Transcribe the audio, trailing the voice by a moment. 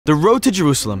The road to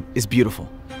Jerusalem is beautiful,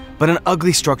 but an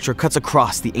ugly structure cuts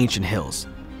across the ancient hills.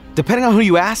 Depending on who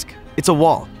you ask, it's a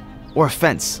wall, or a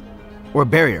fence, or a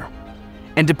barrier.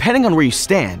 And depending on where you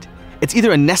stand, it's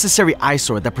either a necessary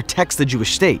eyesore that protects the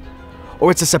Jewish state,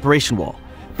 or it's a separation wall,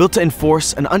 built to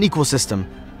enforce an unequal system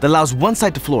that allows one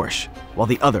side to flourish while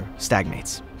the other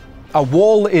stagnates. A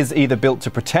wall is either built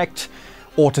to protect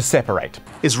or to separate.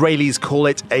 Israelis call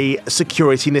it a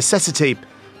security necessity.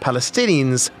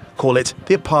 Palestinians call it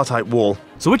the Apartheid Wall.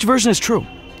 So which version is true?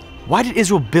 Why did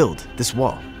Israel build this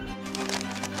wall?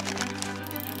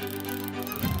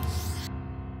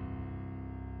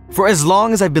 For as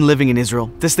long as I've been living in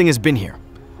Israel, this thing has been here,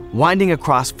 winding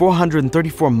across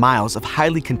 434 miles of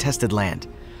highly contested land.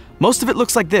 Most of it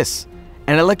looks like this,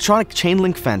 an electronic chain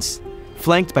link fence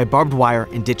flanked by barbed wire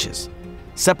and ditches,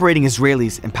 separating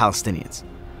Israelis and Palestinians.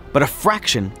 But a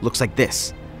fraction looks like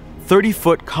this,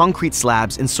 30-foot concrete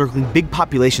slabs encircling big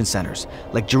population centers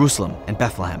like Jerusalem and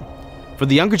Bethlehem. For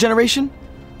the younger generation,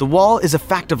 the wall is a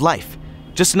fact of life,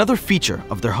 just another feature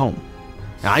of their home.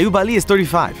 Now, Ayub Ali is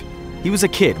 35. He was a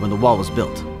kid when the wall was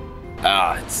built.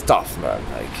 It's tough, man.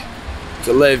 Like,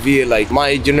 to live here, like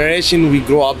my generation, we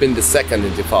grew up in the Second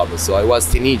Intifada. So I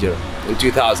was teenager in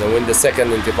 2000 when the Second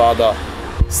Intifada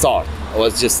started. I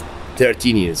was just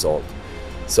 13 years old.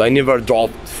 So I never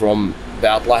dropped from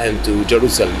Bethlehem to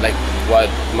Jerusalem like what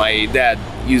my dad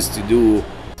used to do.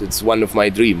 It's one of my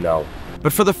dreams now.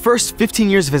 But for the first 15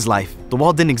 years of his life, the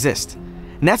wall didn't exist.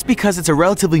 And that's because it's a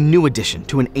relatively new addition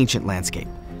to an ancient landscape.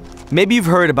 Maybe you've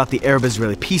heard about the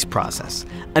Arab-Israeli peace process,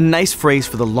 a nice phrase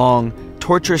for the long,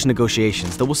 torturous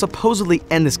negotiations that will supposedly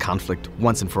end this conflict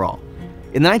once and for all.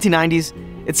 In the 1990s,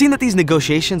 it seemed that these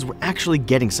negotiations were actually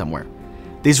getting somewhere.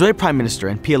 The Israeli Prime Minister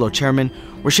and PLO chairman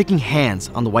were shaking hands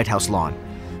on the White House lawn,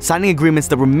 signing agreements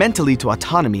that were meant to lead to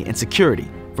autonomy and security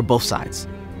for both sides.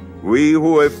 We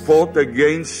who have fought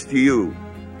against you,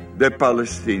 the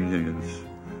Palestinians,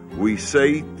 we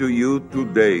say to you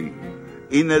today,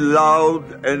 in a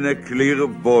loud and a clear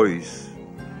voice,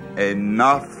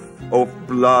 enough of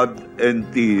blood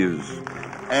and tears.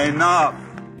 Enough!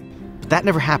 But that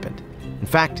never happened. In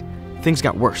fact, things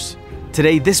got worse.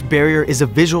 Today, this barrier is a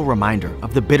visual reminder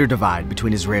of the bitter divide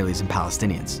between Israelis and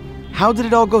Palestinians. How did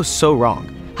it all go so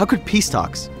wrong? How could peace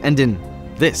talks end in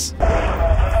this?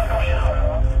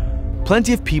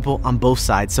 Plenty of people on both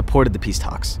sides supported the peace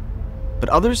talks, but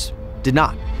others did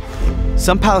not.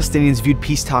 Some Palestinians viewed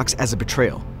peace talks as a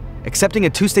betrayal. Accepting a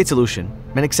two-state solution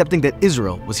meant accepting that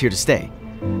Israel was here to stay,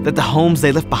 that the homes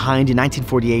they left behind in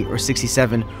 1948 or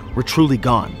 67 were truly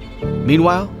gone.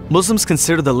 Meanwhile, Muslims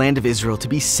consider the land of Israel to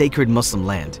be sacred Muslim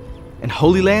land, and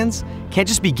holy lands can't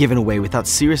just be given away without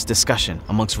serious discussion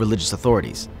amongst religious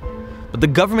authorities. But the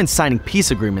government signing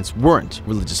peace agreements weren't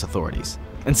religious authorities,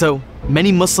 and so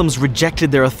many Muslims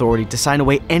rejected their authority to sign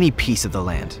away any piece of the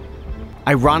land.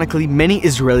 Ironically, many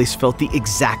Israelis felt the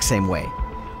exact same way.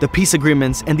 The peace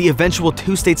agreements and the eventual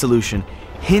two-state solution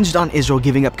hinged on Israel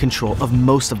giving up control of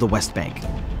most of the West Bank.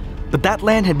 But that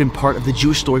land had been part of the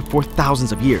Jewish story for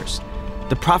thousands of years.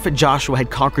 The prophet Joshua had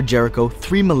conquered Jericho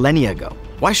 3 millennia ago.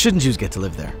 Why shouldn't Jews get to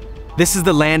live there? This is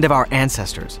the land of our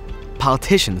ancestors.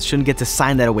 Politicians shouldn't get to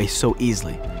sign that away so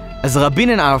easily. As Rabin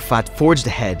and Arafat forged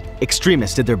ahead,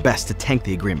 extremists did their best to tank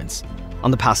the agreements. On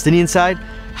the Palestinian side,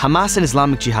 Hamas and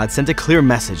Islamic Jihad sent a clear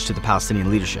message to the Palestinian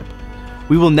leadership.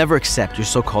 We will never accept your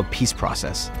so-called peace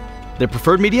process. Their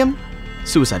preferred medium?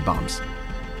 Suicide bombs.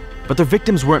 But their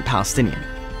victims weren't Palestinian,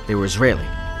 they were Israeli.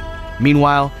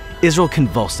 Meanwhile, Israel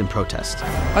convulsed in protest.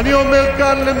 אני אומר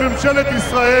כאן לממשלת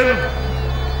ישראל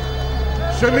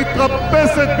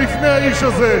שמתרפסת בפני האיש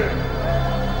הזה.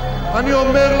 אני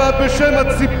אומר לה בשם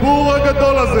הציבור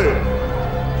הגדול הזה.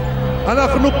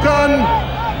 אנחנו כאן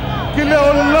כי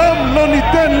לעולם לא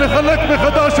ניתן לחלק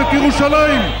מחדש את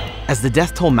ירושלים. As the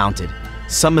death toll mounted,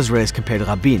 some Israelis compared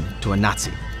Rabin to a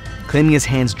Nazi, claiming his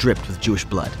hands dripped with Jewish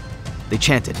blood. They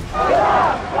chanted.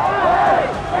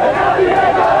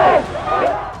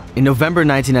 In November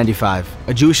 1995,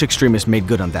 a Jewish extremist made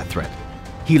good on that threat.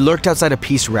 He lurked outside a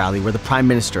peace rally where the Prime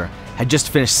Minister had just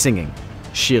finished singing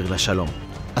Shir LaShalom,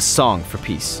 a song for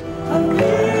peace.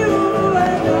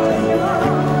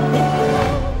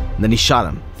 Then he shot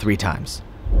him 3 times.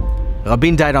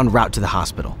 Rabin died en route to the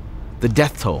hospital. The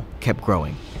death toll kept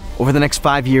growing. Over the next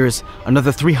 5 years,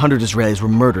 another 300 Israelis were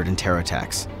murdered in terror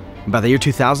attacks. And by the year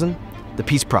 2000, the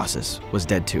peace process was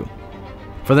dead too.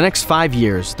 For the next 5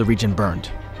 years, the region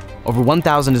burned. Over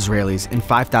 1,000 Israelis and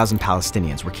 5,000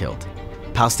 Palestinians were killed.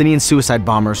 Palestinian suicide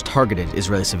bombers targeted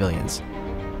Israeli civilians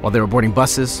while they were boarding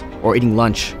buses or eating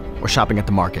lunch or shopping at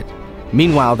the market.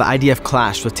 Meanwhile, the IDF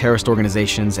clashed with terrorist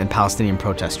organizations and Palestinian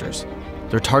protesters.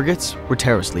 Their targets were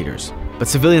terrorist leaders, but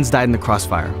civilians died in the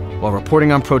crossfire while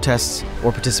reporting on protests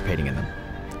or participating in them.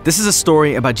 This is a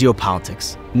story about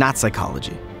geopolitics, not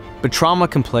psychology, but trauma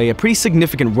can play a pretty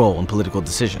significant role in political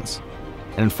decisions.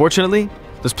 And unfortunately,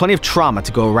 there's plenty of trauma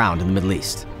to go around in the Middle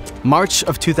East. March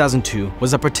of 2002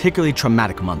 was a particularly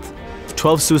traumatic month.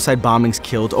 12 suicide bombings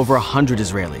killed over 100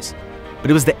 Israelis,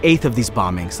 but it was the 8th of these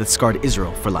bombings that scarred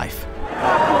Israel for life.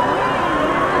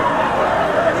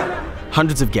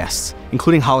 Hundreds of guests,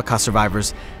 including Holocaust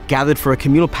survivors, gathered for a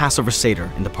communal Passover Seder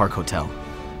in the Park Hotel.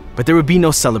 But there would be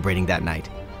no celebrating that night.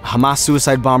 A Hamas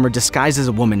suicide bomber disguised as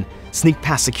a woman sneaked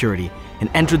past security and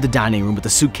entered the dining room with a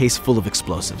suitcase full of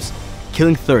explosives,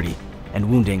 killing 30 and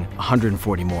wounding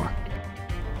 140 more.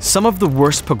 Some of the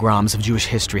worst pogroms of Jewish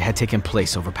history had taken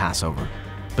place over Passover,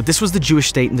 but this was the Jewish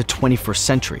state in the 21st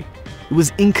century. It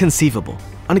was inconceivable,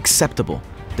 unacceptable,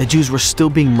 that Jews were still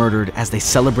being murdered as they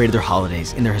celebrated their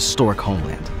holidays in their historic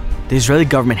homeland. The Israeli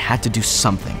government had to do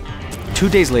something. 2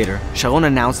 days later, Sharon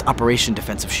announced Operation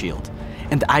Defensive Shield,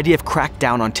 and the IDF cracked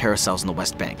down on terror cells in the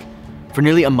West Bank. For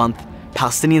nearly a month,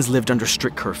 Palestinians lived under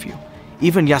strict curfew.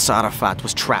 Even Yasser Arafat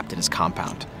was trapped in his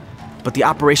compound. But the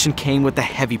operation came with a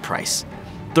heavy price.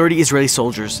 30 Israeli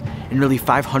soldiers and nearly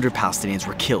 500 Palestinians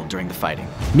were killed during the fighting.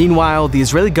 Meanwhile, the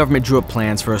Israeli government drew up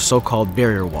plans for a so-called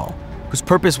barrier wall, whose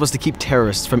purpose was to keep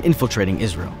terrorists from infiltrating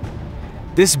Israel.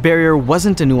 This barrier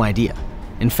wasn't a new idea.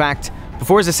 In fact,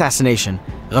 before his assassination,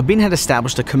 Rabin had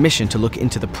established a commission to look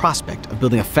into the prospect of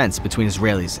building a fence between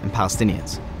Israelis and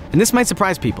Palestinians. And this might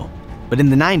surprise people, but in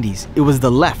the 90s, it was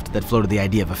the left that floated the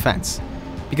idea of a fence.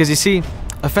 Because you see,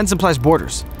 a fence implies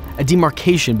borders, a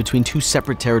demarcation between two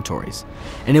separate territories,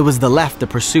 and it was the left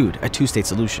that pursued a two-state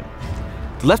solution.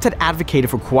 The left had advocated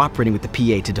for cooperating with the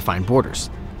PA to define borders,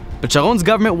 but Sharon's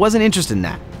government wasn't interested in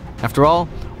that. After all,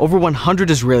 over 100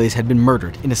 Israelis had been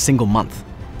murdered in a single month.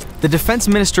 The defense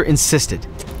minister insisted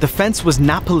the fence was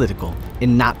not political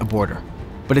and not a border,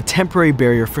 but a temporary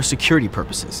barrier for security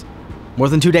purposes. More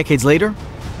than 2 decades later,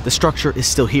 the structure is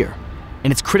still here,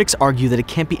 and its critics argue that it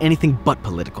can't be anything but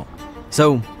political.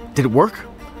 So, did it work?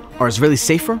 Are Israelis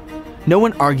safer? No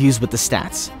one argues with the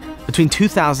stats. Between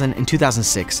 2000 and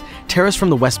 2006, terrorists from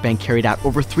the West Bank carried out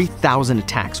over 3,000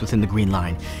 attacks within the Green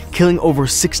Line, killing over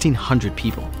 1,600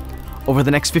 people. Over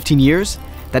the next 15 years,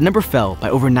 that number fell by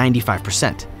over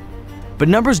 95%. But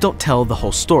numbers don't tell the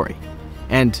whole story.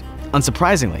 And,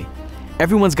 unsurprisingly,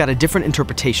 everyone's got a different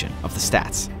interpretation of the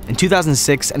stats. In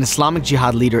 2006, an Islamic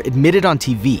Jihad leader admitted on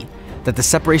TV that the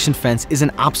separation fence is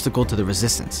an obstacle to the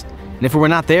resistance. And if it were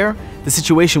not there, the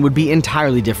situation would be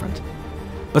entirely different.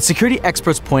 But security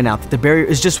experts point out that the barrier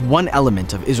is just one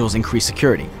element of Israel's increased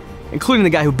security, including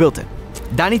the guy who built it.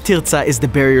 Dani Tirza is the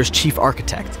barrier's chief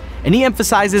architect, and he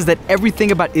emphasizes that everything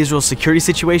about Israel's security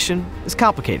situation is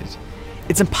complicated.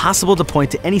 It's impossible to point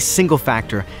to any single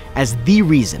factor as the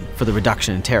reason for the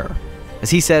reduction in terror. As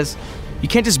he says, you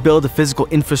can't just build a physical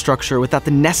infrastructure without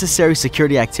the necessary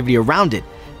security activity around it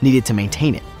needed to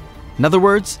maintain it. In other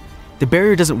words, the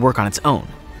barrier doesn't work on its own.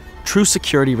 True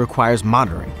security requires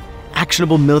monitoring,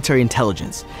 actionable military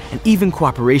intelligence, and even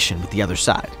cooperation with the other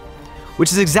side.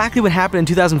 Which is exactly what happened in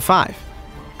 2005.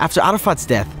 After Arafat's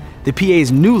death, the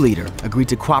PA's new leader agreed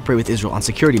to cooperate with Israel on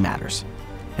security matters.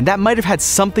 And that might have had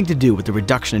something to do with the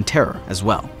reduction in terror as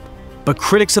well. But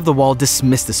critics of the wall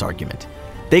dismiss this argument.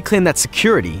 They claim that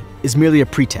security is merely a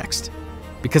pretext,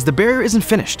 because the barrier isn't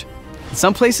finished. In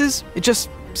some places, it just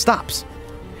stops.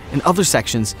 In other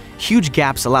sections, huge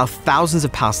gaps allow thousands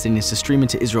of Palestinians to stream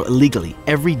into Israel illegally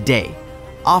every day,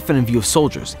 often in view of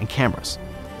soldiers and cameras.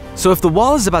 So if the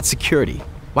wall is about security,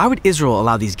 why would Israel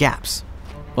allow these gaps?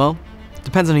 Well, it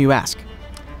depends on who you ask.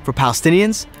 For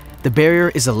Palestinians, the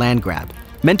barrier is a land grab,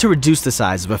 meant to reduce the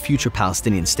size of a future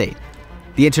Palestinian state.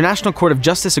 The International Court of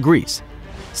Justice agrees,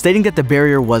 stating that the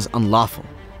barrier was unlawful,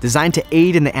 designed to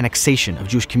aid in the annexation of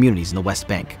Jewish communities in the West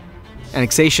Bank.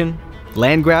 Annexation?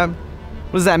 Land grab?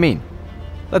 What does that mean?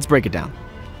 Let's break it down.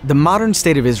 The modern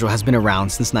state of Israel has been around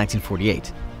since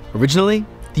 1948. Originally,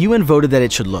 the UN voted that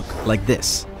it should look like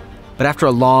this. But after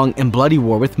a long and bloody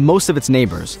war with most of its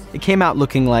neighbors, it came out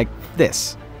looking like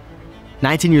this.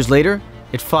 19 years later,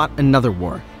 it fought another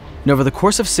war. And over the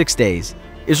course of 6 days,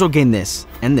 Israel gained this,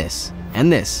 and this,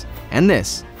 and this, and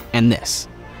this, and this.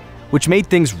 Which made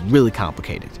things really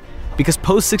complicated. Because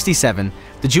post-67,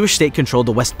 the Jewish state controlled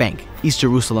the West Bank, East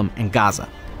Jerusalem, and Gaza.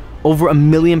 Over 1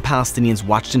 million Palestinians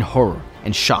watched in horror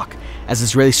and shock as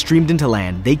Israelis streamed into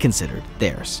land they considered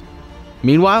theirs.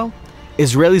 Meanwhile,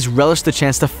 Israelis relished the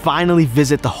chance to finally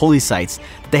visit the holy sites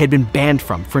that they had been banned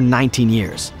from for 19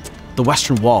 years. The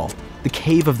Western Wall, the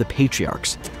Cave of the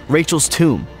Patriarchs, Rachel's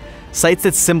Tomb, sites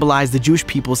that symbolize the Jewish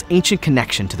people's ancient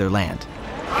connection to their land.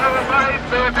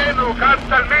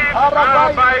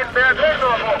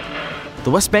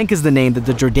 The West Bank is the name that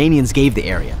the Jordanians gave the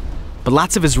area, but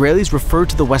lots of Israelis refer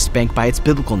to the West Bank by its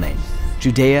biblical name,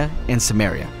 Judea and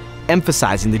Samaria,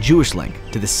 emphasizing the Jewish link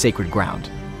to this sacred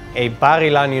ground. A Bar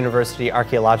Ilan University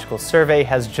archaeological survey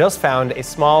has just found a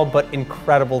small but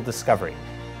incredible discovery.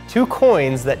 2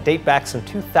 coins that date back some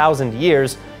 2,000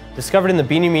 years, discovered in the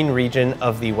Binyamin region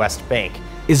of the West Bank.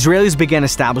 Israelis began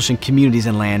establishing communities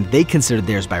and land they considered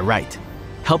theirs by right,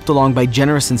 helped along by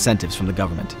generous incentives from the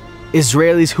government.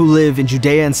 Israelis who live in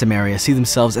Judea and Samaria see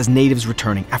themselves as natives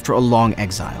returning after a long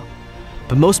exile.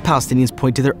 But most Palestinians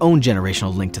point to their own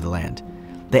generational link to the land.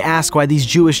 They ask why these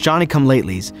Jewish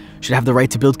Johnny-come-latelys should have the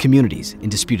right to build communities in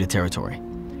disputed territory.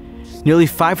 Nearly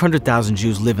 500,000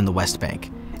 Jews live in the West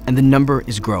Bank, and the number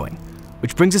is growing,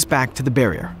 which brings us back to the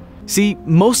barrier. See,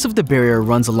 most of the barrier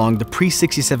runs along the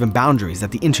pre-67 boundaries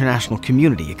that the international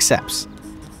community accepts.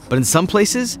 But in some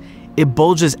places, it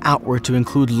bulges outward to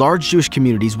include large Jewish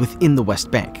communities within the West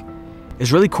Bank.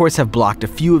 Israeli courts have blocked a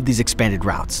few of these expanded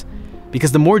routes,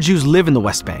 because the more Jews live in the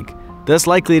West Bank, the less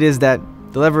likely it is that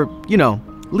they'll ever,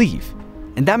 leave.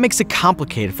 And that makes it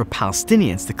complicated for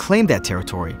Palestinians to claim that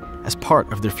territory as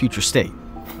part of their future state.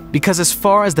 Because as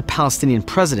far as the Palestinian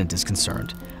president is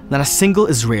concerned, not a single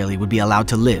Israeli would be allowed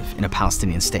to live in a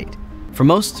Palestinian state. For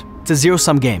most, it's a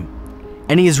zero-sum game.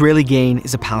 Any Israeli gain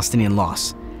is a Palestinian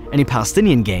loss. Any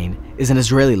Palestinian gain is an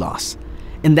Israeli loss.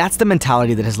 And that's the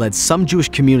mentality that has led some Jewish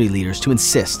community leaders to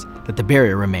insist that the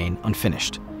barrier remain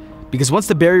unfinished. Because once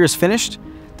the barrier is finished,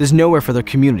 there's nowhere for their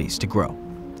communities to grow.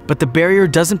 But the barrier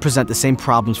doesn't present the same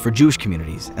problems for Jewish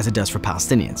communities as it does for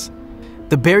Palestinians.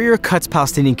 The barrier cuts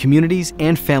Palestinian communities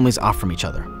and families off from each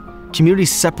other.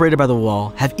 Communities separated by the wall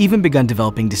have even begun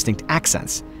developing distinct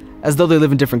accents, as though they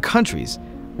live in different countries,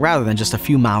 rather than just a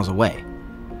few miles away.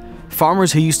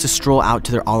 Farmers who used to stroll out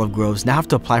to their olive groves now have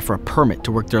to apply for a permit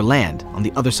to work their land on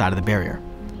the other side of the barrier.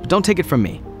 But don't take it from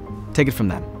me, take it from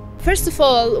them. First of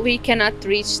all, we cannot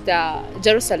reach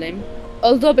Jerusalem.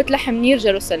 Although Bethlehem near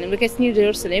Jerusalem, because it's near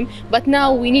Jerusalem, but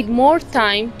now we need more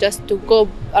time just to go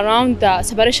around the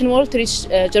separation wall to reach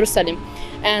Jerusalem.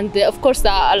 And of course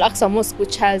the Al-Aqsa Mosque,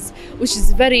 which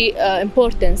is very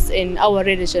important in our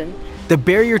religion. The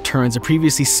barrier turns a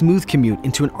previously smooth commute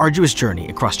into an arduous journey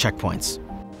across checkpoints.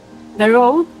 The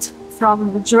road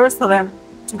from Jerusalem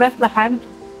to Bethlehem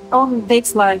only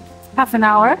takes like half an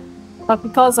hour, but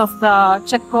because of the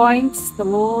checkpoints, the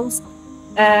walls,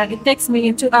 it takes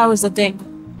me 2 hours a day.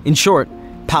 In short,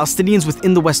 Palestinians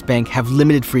within the West Bank have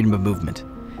limited freedom of movement.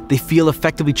 They feel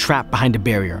effectively trapped behind a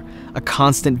barrier, a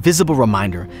constant, visible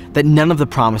reminder that none of the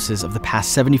promises of the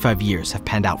past 75 years have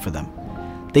panned out for them.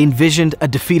 They envisioned a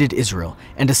defeated Israel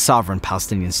and a sovereign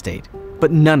Palestinian state,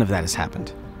 but none of that has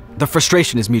happened. The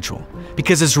frustration is mutual,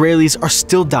 because Israelis are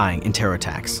still dying in terror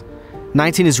attacks.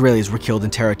 19 Israelis were killed in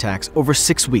terror attacks over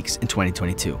 6 weeks in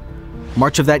 2022.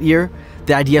 March of that year,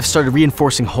 the IDF started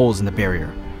reinforcing holes in the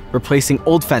barrier, replacing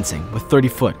old fencing with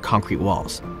 30-foot concrete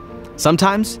walls.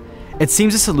 Sometimes, it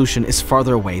seems a solution is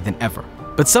farther away than ever,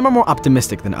 but some are more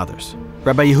optimistic than others.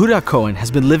 Rabbi Yehuda Cohen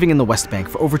has been living in the West Bank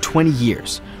for over 20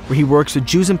 years, where he works with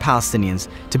Jews and Palestinians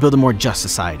to build a more just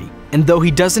society. And though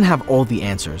he doesn't have all the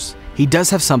answers, he does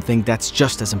have something that's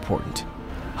just as important: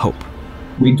 hope.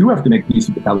 We do have to make peace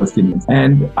with the Palestinians.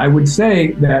 And I would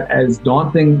say that as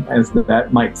daunting as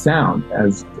that might sound,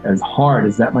 as hard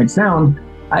as that might sound,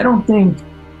 I don't think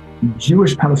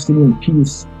Jewish-Palestinian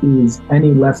peace is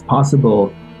any less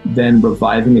possible than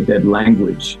reviving a dead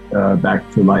language back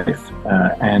to life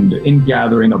and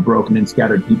ingathering a broken and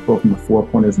scattered people from the four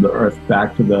corners of the earth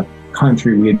back to the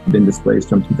country we had been displaced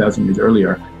from 2,000 years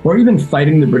earlier, or even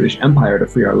fighting the British Empire to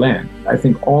free our land. I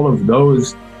think all of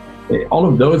those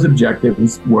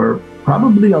objectives were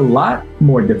probably a lot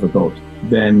more difficult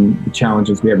than the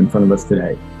challenges we have in front of us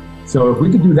today. So if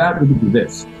we could do that, we could do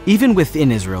this. Even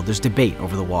within Israel, there's debate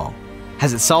over the wall.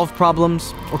 Has it solved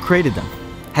problems or created them?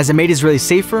 Has it made Israelis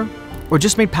safer or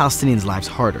just made Palestinians' lives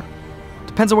harder?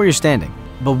 Depends on where you're standing.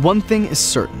 But one thing is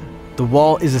certain: the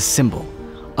wall is a symbol,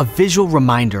 a visual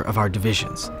reminder of our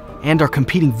divisions and our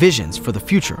competing visions for the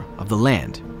future of the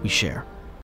land we share.